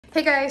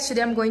Hey guys,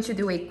 today I'm going to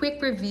do a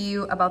quick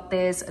review about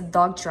this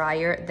dog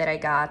dryer that I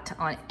got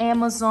on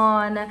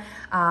Amazon.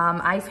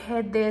 I've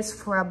had this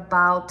for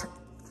about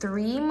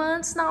 3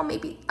 months now,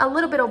 maybe a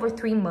little bit over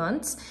 3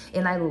 months,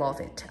 and I love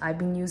it. I've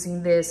been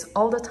using this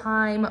all the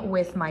time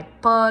with my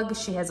pug.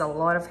 She has a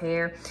lot of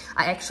hair.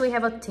 I actually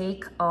have a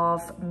take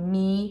of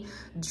me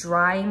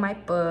drying my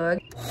pug.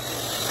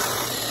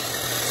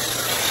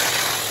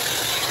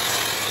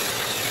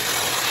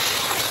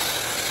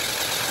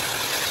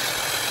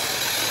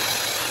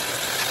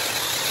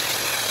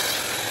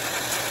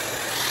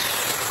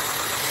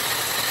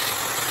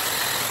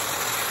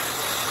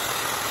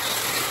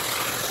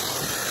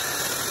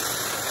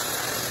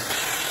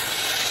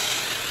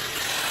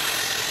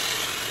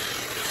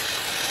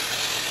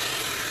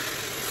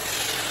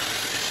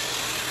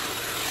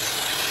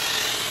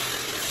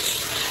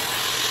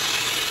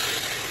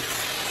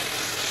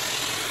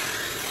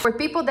 For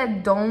people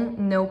that don't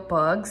know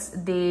pugs,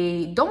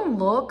 they don't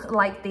look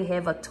like they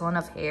have a ton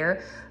of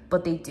hair,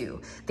 but they do.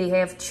 They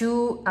have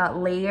two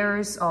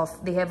layers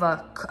of, they have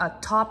a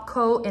top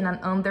coat and an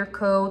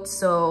undercoat,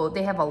 so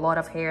they have a lot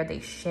of hair. They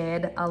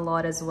shed a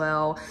lot as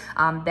well.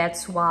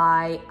 That's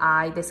why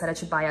I decided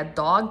to buy a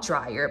dog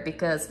dryer,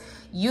 because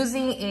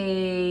using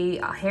a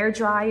hair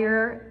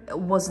dryer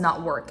was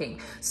not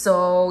working.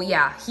 So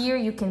yeah, here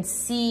you can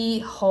see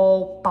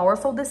how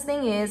powerful this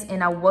thing is,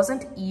 and I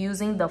wasn't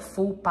using the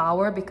full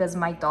power because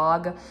my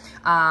dog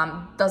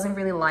doesn't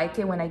really like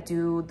it when I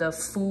do the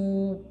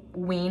full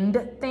wind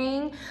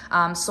thing.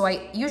 So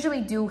I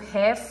usually do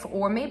half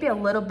or maybe a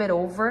little bit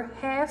over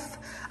half,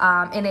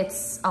 and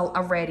it's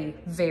already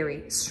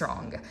very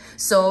strong.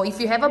 So if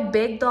you have a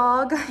big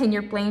dog and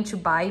you're planning to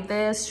buy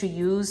this to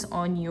use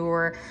on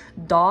your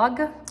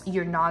dog,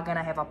 you're not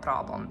gonna have a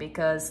problem,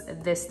 because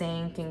this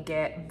thing can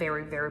get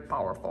very, very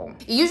powerful.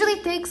 It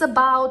usually takes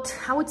about,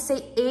 I would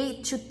say,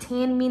 8 to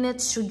 10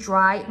 minutes to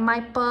dry my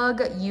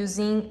pug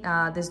using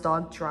this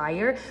dog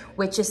dryer,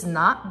 which is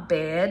not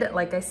bad.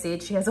 Like I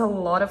said, she has a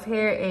lot of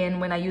hair,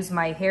 and when I use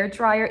my hair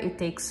dryer, it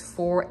takes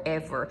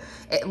forever,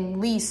 at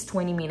least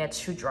 20 minutes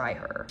to dry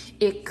her.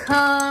 It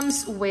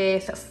comes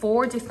with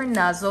 4 different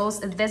nozzles.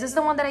 This is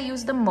the one that I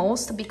use the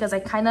most, because I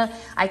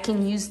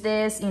can use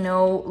this, you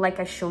know, like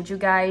I showed you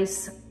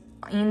guys,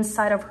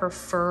 inside of her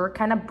fur,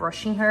 kind of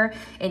brushing her,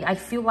 and I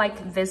feel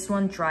like this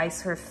one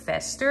dries her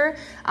faster.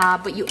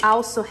 But you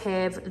also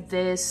have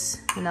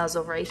this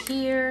nozzle right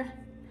here,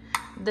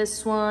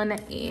 this one,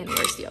 and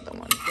where's the other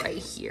one? Right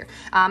here.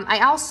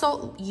 I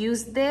also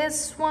use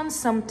this one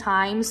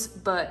sometimes,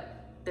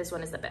 but this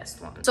one is the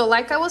best one. So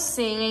like I was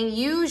saying,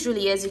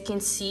 usually, as you can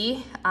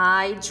see,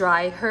 I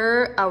dry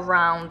her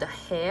around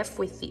half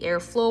with the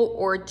airflow,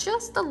 or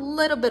just a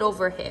little bit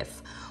over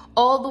half.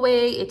 All the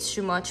way, it's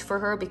too much for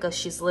her because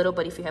she's little,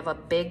 but if you have a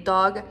big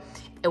dog,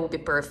 it will be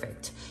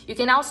perfect. You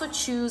can also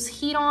choose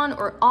heat on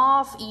or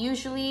off.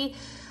 Usually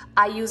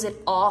I use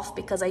it off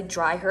because I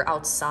dry her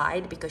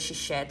outside because she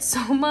sheds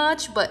so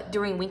much, but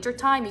during winter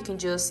time you can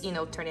just, you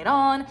know, turn it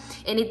on,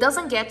 and it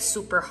doesn't get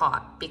super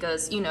hot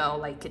because, you know,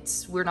 like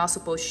we're not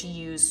supposed to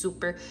use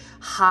super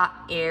hot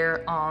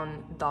air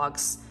on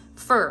dogs'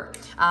 fur.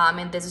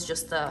 And this is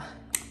just the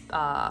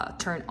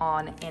turn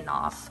on and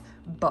off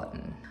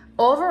button.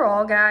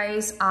 Overall,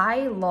 guys,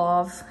 I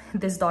love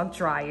this dog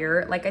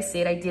dryer. Like I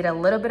said, I did a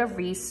little bit of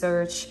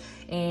research,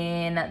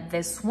 and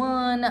this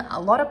one, a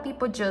lot of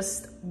people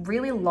just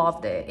really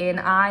loved it, and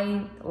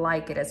I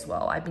like it as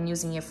well. I've been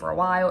using it for a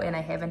while and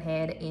I haven't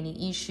had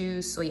any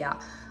issues. So yeah,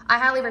 I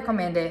highly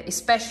recommend it,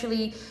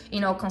 especially, you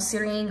know,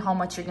 considering how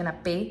much you're gonna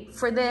pay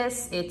for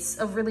this. It's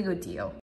a really good deal.